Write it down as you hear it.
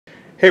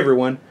Hey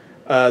everyone,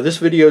 this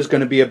video is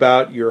going to be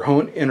about your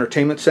home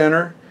entertainment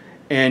center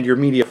and your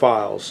media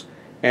files,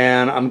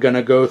 and I'm going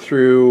to go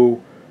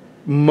through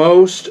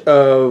most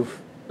of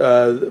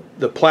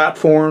the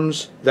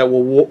platforms that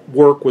will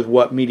work with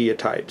what media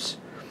types.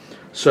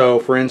 So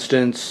for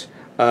instance,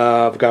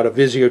 I've got a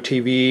Vizio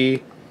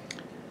TV,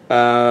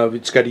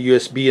 it's got a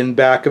USB in the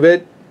back of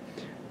it,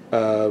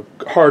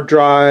 hard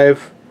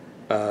drive,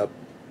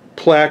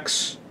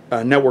 Plex,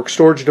 network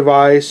storage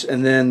device,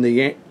 and then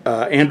the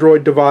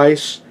Android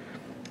device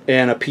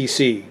and a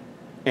PC,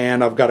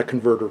 and I've got a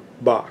converter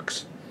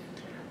box,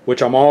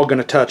 which I'm all going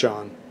to touch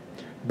on.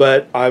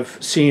 But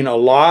I've seen a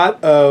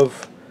lot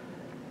of,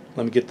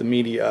 let me get the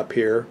media up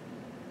here,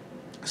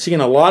 seen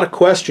a lot of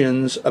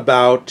questions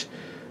about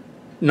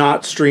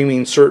not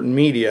streaming certain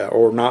media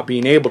or not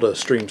being able to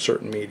stream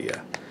certain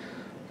media.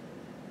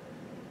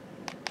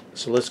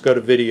 So let's go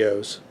to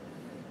videos.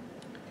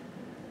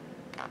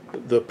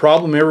 The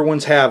problem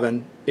everyone's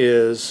having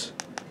is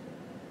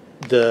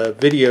the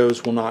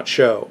videos will not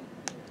show.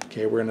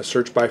 Okay, we're going to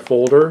search by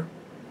folder,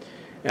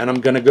 and I'm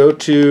going to go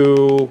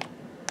to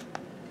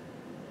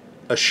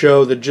a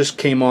show that just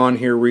came on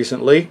here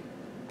recently,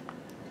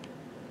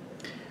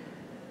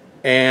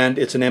 and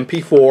it's an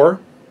MP4,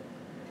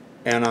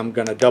 and I'm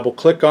going to double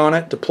click on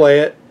it to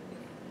play it,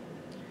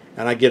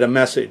 and I get a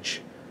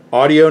message: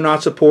 audio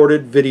not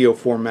supported, video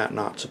format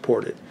not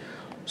supported.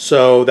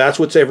 So that's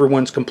what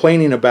everyone's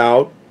complaining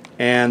about,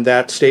 and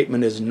that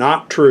statement is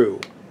not true.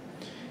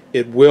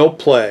 It will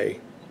play.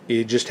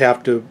 You just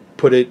have to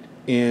put it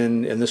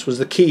in, and this was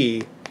the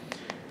key,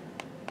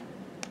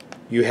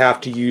 you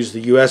have to use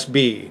the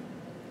USB.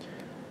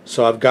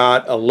 So I've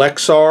got a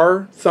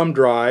Lexar thumb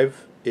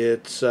drive.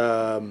 It's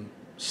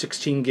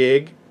 16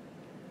 gig.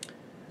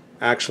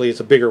 Actually, it's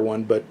a bigger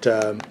one, but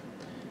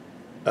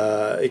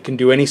it can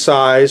do any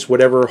size,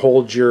 whatever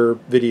holds your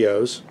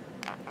videos.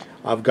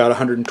 I've got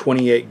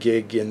 128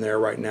 gig in there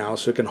right now,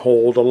 so it can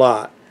hold a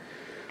lot.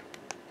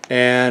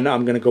 And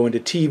I'm going to go into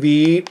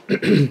TV,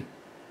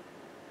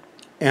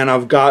 and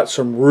I've got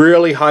some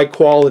really high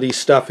quality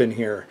stuff in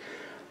here.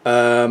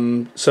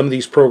 Some of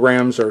these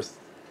programs are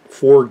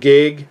 4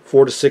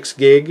 to 6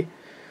 gig,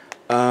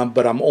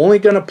 but I'm only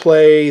going to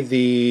play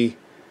the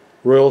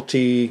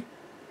royalty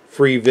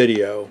free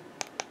video.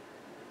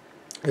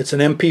 It's an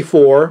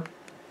MP4,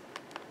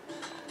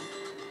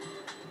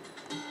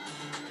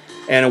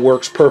 and it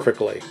works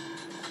perfectly.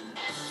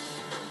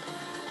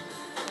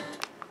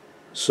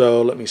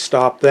 So let me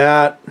stop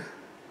that.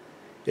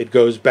 It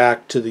goes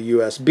back to the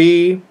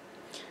USB.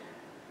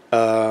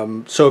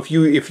 So if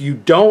you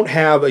don't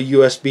have a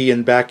USB in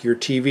the back of your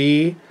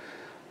TV,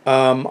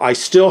 I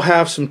still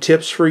have some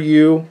tips for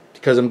you,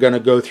 because I'm going to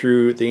go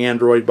through the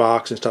Android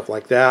box and stuff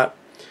like that.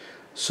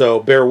 So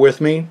bear with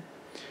me.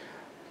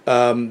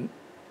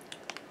 Any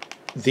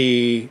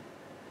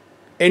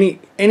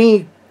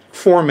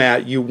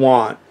format you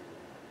want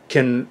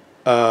can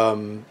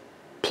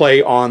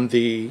play on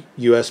the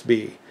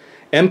USB.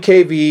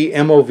 MKV,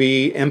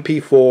 MOV,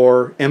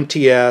 MP4,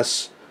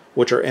 MTS,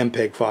 which are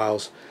MPEG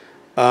files.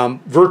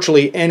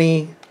 Virtually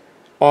any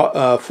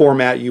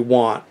format you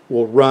want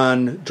will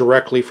run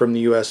directly from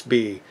the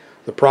USB.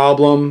 The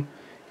problem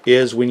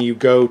is when you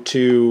go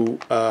to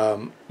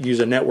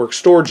use a network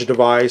storage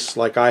device,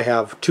 like I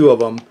have 2 of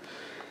them,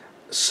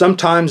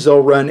 sometimes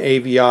they'll run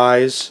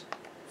AVIs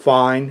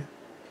fine,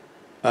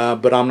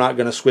 but I'm not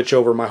going to switch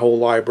over my whole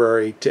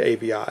library to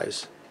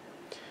AVIs.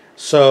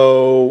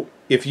 So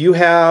if you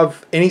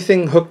have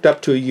anything hooked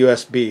up to a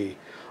USB,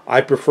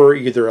 I prefer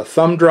either a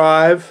thumb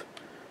drive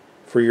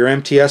for your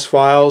MTS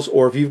files,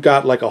 or if you've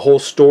got like a whole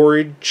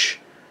storage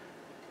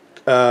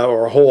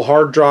or a whole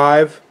hard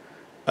drive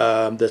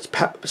that's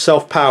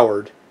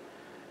self-powered,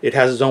 it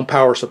has its own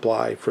power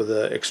supply for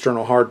the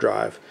external hard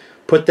drive,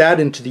 put that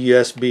into the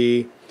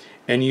USB,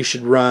 and you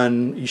should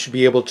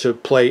be able to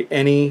play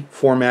any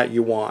format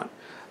you want.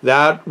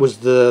 That was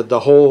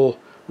the whole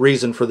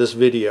reason for this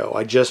video.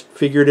 I just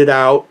figured it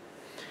out,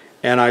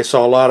 and I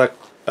saw a lot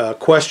of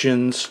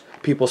questions.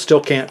 People still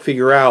can't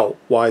figure out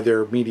why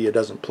their media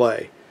doesn't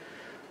play.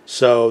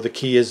 So the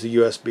key is the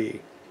USB.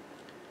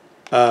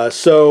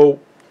 So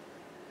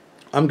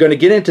I'm going to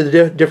get into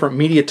the different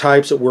media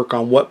types that work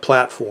on what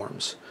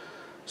platforms.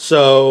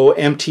 So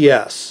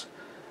MTS,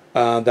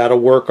 that'll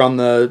work on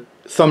the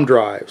thumb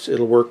drives.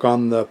 It'll work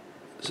on the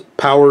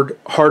powered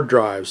hard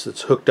drives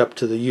that's hooked up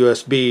to the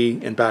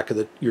USB in back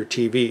of your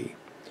TV.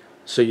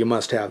 So you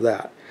must have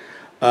that.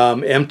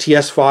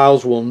 MTS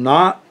files will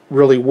not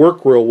really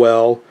work real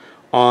well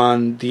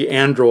on the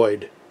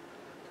Android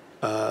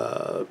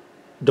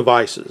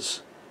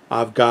devices.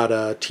 I've got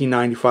a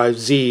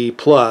T95Z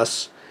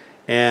Plus,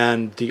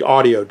 and the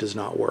audio does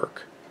not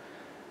work.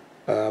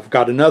 I've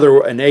got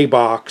an A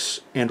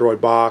box, Android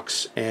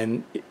box,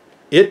 and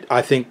it,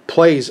 I think,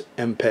 plays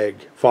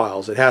MPEG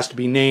files. It has to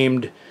be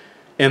named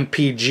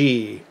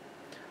MPG,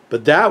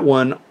 but that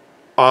one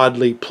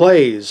oddly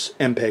plays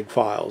MPEG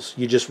files.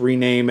 You just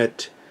rename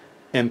it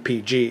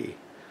MPG.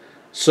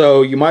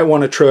 So you might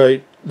want to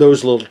try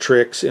those little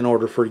tricks in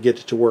order for to get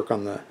it to work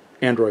on the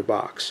Android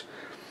box.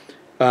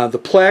 The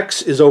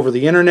Plex is over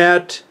the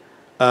internet.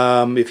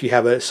 If you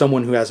have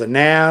someone who has a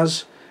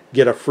NAS,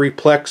 get a free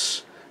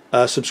Plex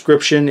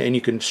subscription, and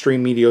you can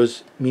stream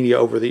media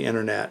over the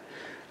internet.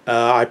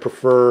 I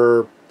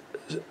prefer 1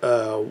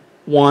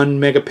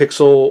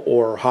 megapixel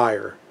or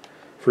higher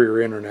for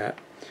your internet.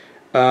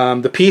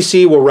 The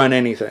PC will run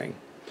anything.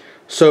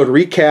 So to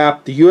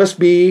recap, the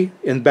USB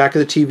in the back of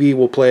the TV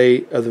will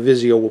play, the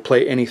Vizio will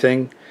play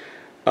anything,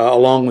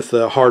 along with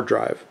the hard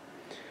drive.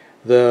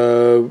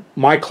 The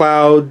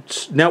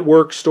MyCloud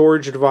network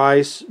storage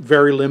device,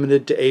 very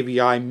limited to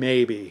AVI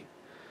maybe.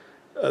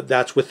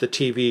 That's with the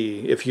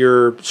TV. If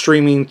you're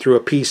streaming through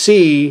a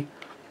PC,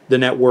 the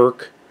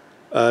network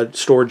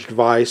storage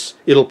device,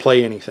 it'll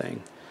play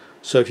anything.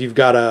 So if you've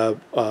got a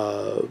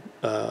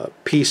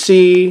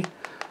PC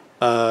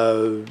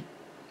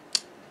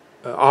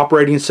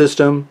operating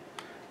system,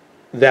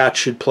 that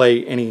should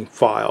play any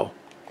file.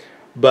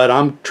 But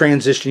I'm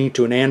transitioning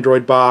to an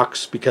Android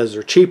box because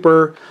they're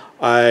cheaper.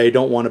 I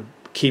don't want to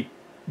keep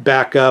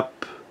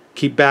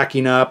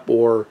backing up,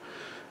 or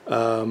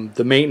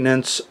the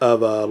maintenance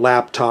of a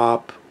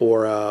laptop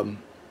or a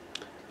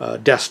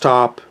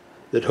desktop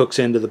that hooks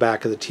into the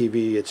back of the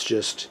TV. It's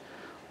just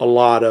a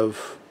lot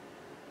of,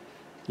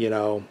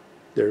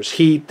 there's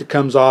heat that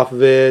comes off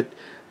of it.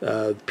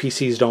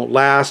 PCs don't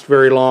last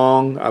very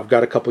long. I've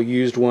got a couple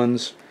used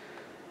ones.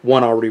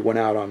 One already went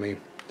out on me.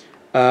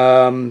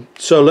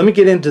 So let me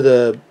get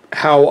into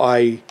how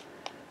I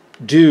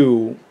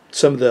do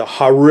some of the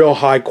real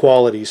high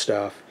quality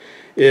stuff.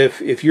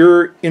 If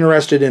you're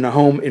interested in a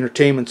home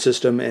entertainment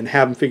system and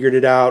haven't figured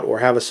it out, or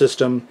have a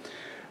system,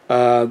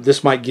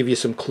 this might give you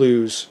some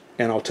clues,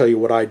 and I'll tell you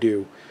what I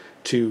do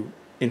to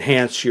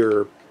enhance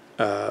your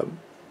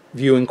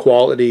viewing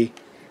quality.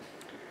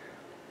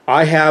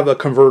 I have a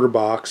converter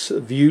box,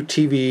 View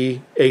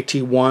TV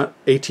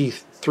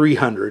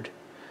AT300.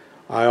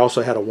 I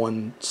also had a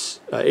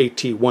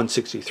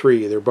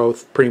AT163. They're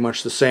both pretty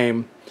much the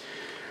same.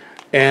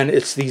 And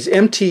it's these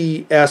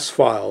MTS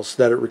files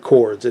that it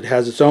records. It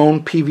has its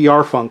own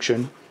PVR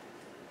function,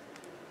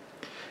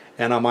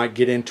 and I might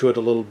get into it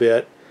a little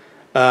bit.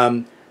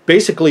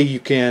 Basically, you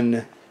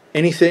can,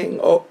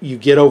 anything you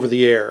get over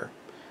the air,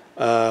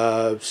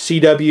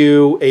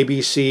 CW,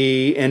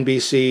 ABC,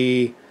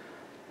 NBC,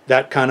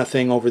 that kind of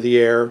thing over the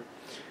air.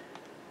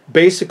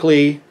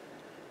 Basically,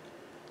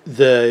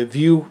 the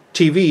View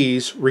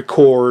TVs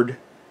record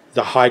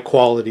the high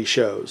quality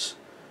shows.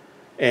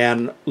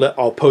 And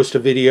I'll post a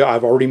video.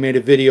 I've already made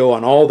a video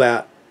on all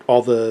that,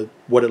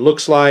 what it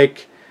looks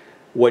like,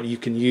 what you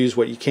can use,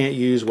 what you can't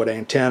use, what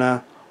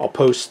antenna. I'll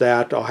post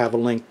that. I'll have a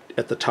link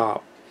at the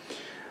top.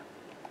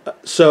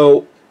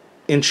 So,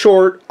 in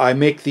short, I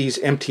make these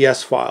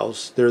MTS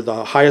files. They're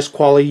the highest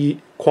quality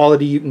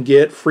you can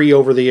get, free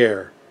over the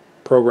air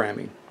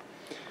programming.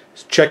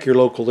 So check your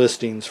local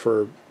listings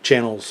for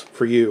channels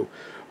for you.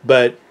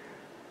 But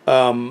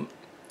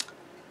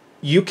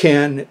you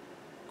can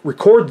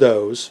record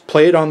those,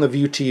 play it on the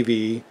View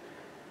TV.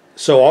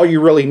 So all you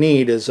really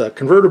need is a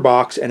converter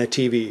box and a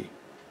TV.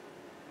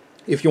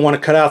 If you want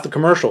to cut out the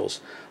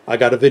commercials, I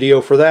got a video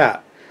for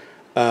that.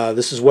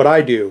 This is what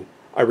I do.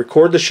 I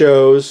record the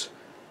shows,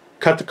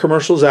 cut the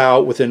commercials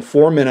out within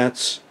 4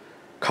 minutes,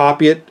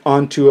 copy it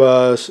onto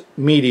a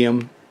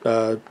medium,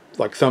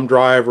 like thumb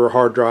drive or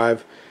hard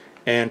drive,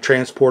 and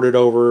transport it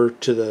over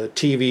to the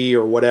TV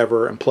or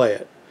whatever and play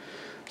it.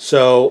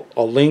 So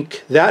I'll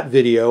link that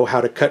video,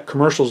 how to cut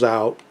commercials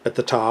out, at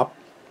the top.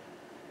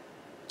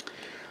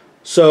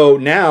 So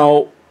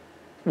now,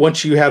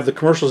 once you have the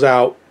commercials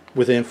out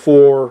within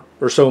 4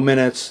 or so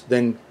minutes,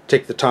 then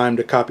take the time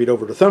to copy it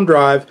over to thumb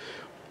drive,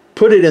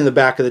 put it in the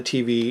back of the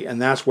TV, and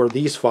that's where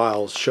these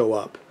files show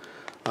up.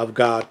 I've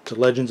got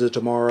Legends of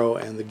Tomorrow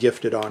and The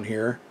Gifted on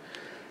here.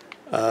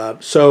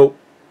 So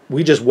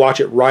we just watch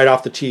it right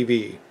off the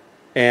TV.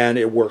 And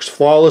it works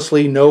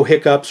flawlessly, no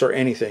hiccups or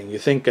anything. You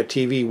think a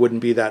TV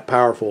wouldn't be that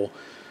powerful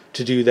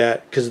to do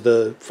that, because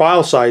the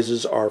file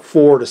sizes are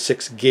 4 to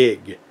 6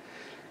 gig,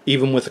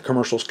 even with the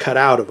commercials cut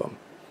out of them.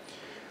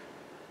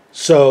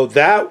 So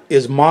that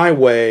is my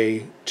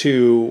way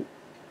to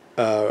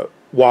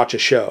watch a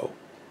show,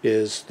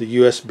 is the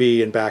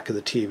USB in back of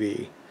the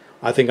TV.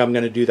 I think I'm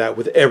going to do that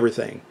with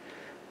everything,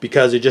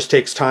 because it just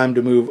takes time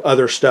to move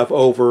other stuff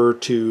over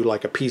to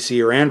like a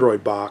PC or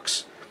Android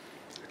box.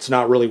 It's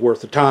not really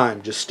worth the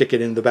time. Just stick it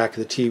in the back of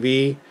the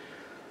TV,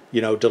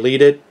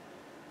 delete it,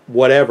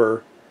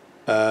 whatever.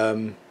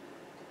 If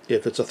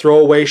it's a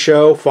throwaway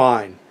show,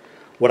 fine.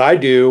 What I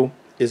do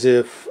is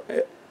if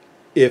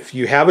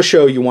you have a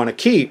show you want to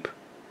keep,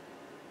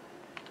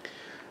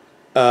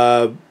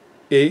 the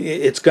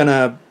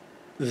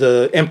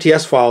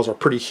MTS files are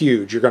pretty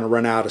huge. You're going to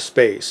run out of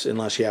space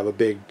unless you have a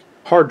big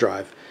hard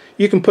drive.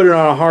 You can put it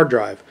on a hard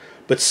drive.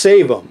 But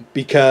save them,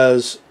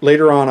 because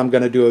later on I'm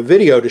going to do a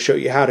video to show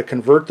you how to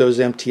convert those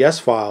MTS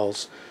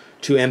files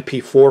to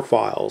MP4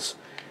 files,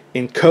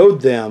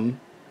 encode them,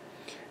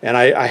 and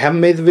I haven't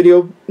made the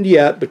video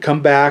yet, but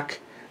come back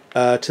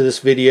to this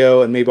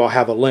video and maybe I'll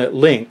have a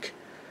link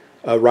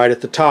right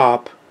at the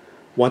top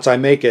once I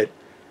make it,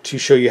 to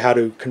show you how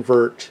to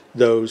convert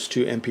those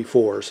to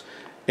MP4s.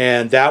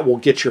 And that will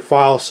get your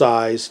file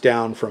size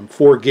down from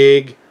 4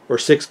 gig or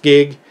 6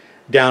 gig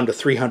down to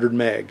 300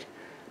 meg.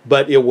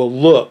 But it will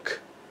look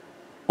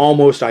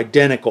almost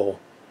identical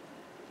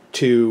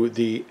to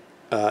the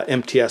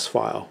MTS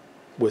file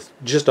with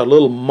just a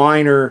little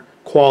minor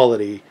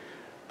quality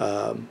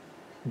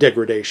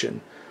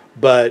degradation.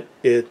 But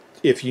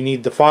if you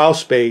need the file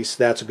space,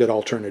 that's a good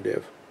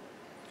alternative.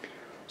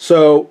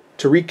 So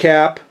to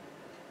recap,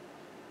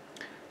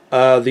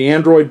 the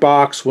Android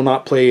box will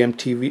not play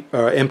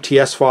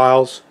MTS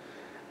files.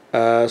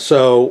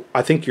 So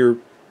I think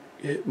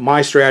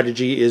my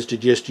strategy is to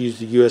just use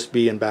the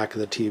USB in back of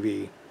the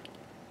TV.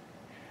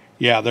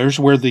 Yeah, there's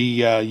where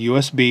the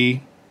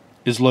USB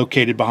is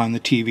located behind the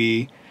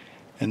TV,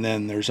 and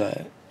then there's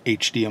a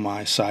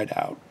HDMI side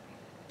out.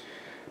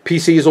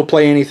 PCs will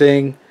play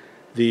anything.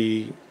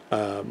 The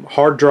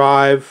powered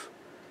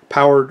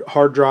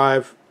hard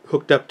drive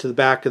hooked up to the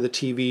back of the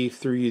TV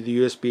through the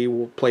USB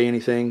will play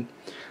anything.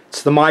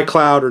 It's the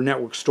MyCloud or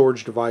network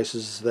storage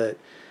devices that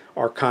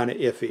are kind of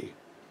iffy.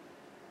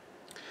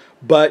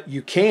 But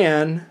you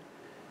can,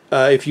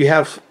 if you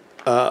have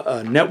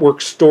a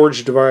network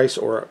storage device,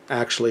 or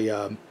actually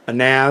a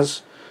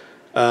NAS,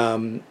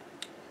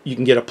 you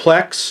can get a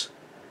Plex.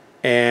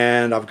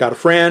 And I've got a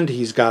friend,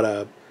 he's got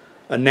a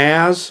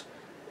NAS.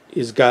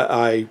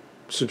 I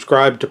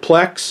subscribe to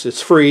Plex,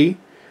 it's free.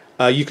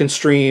 You can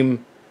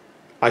stream,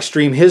 I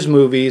stream his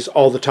movies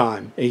all the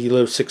time, and he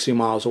lives 60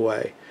 miles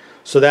away.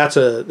 So that's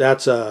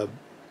a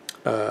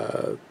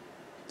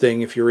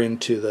thing if you're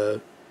into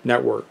the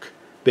network,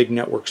 big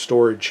network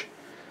storage.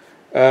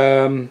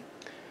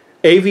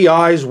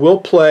 AVIs will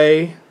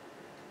play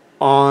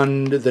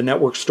on the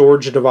network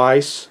storage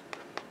device.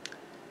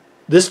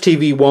 This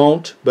TV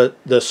won't, but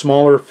the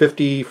smaller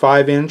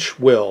 55-inch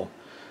will.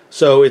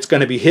 So it's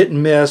going to be hit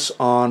and miss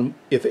on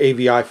if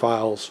AVI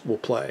files will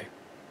play.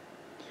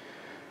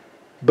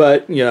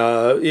 But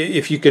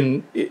if you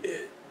can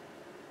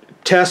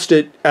test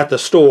it at the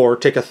store,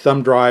 take a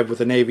thumb drive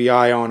with an AVI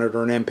on it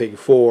or an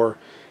MPEG-4,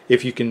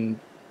 if you can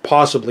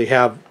possibly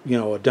have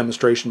a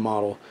demonstration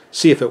model,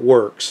 see if it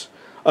works.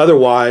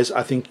 Otherwise,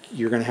 I think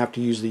you're going to have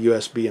to use the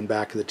USB in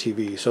back of the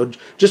TV. So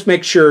just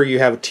make sure you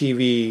have a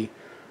TV,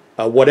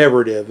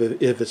 whatever it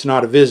is. If it's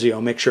not a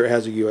Vizio, make sure it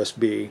has a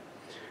USB,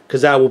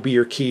 because that will be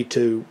your key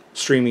to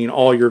streaming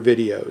all your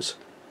videos.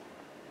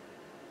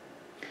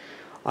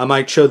 I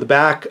might show the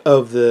back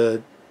of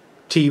the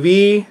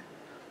TV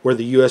where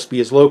the USB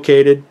is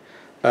located.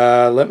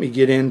 Let me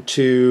get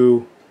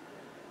into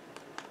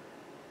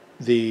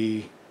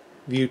the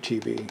View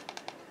TV.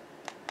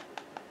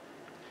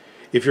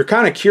 If you're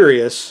kind of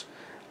curious,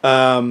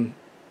 I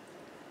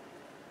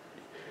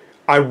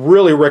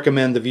really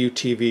recommend the View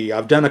TV.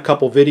 I've done a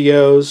couple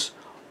videos.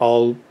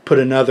 I'll put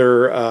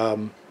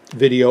another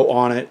video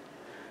on it,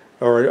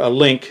 or a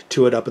link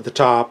to it up at the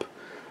top.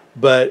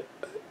 But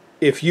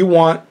if you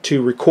want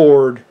to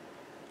record,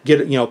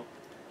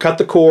 cut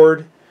the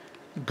cord,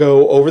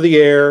 go over the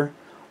air,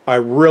 I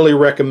really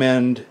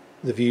recommend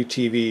the View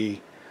TV.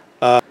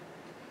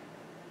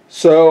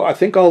 So I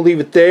think I'll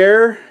leave it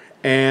there,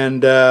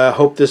 and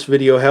hope this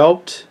video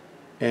helped,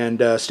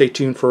 and stay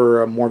tuned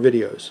for more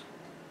videos.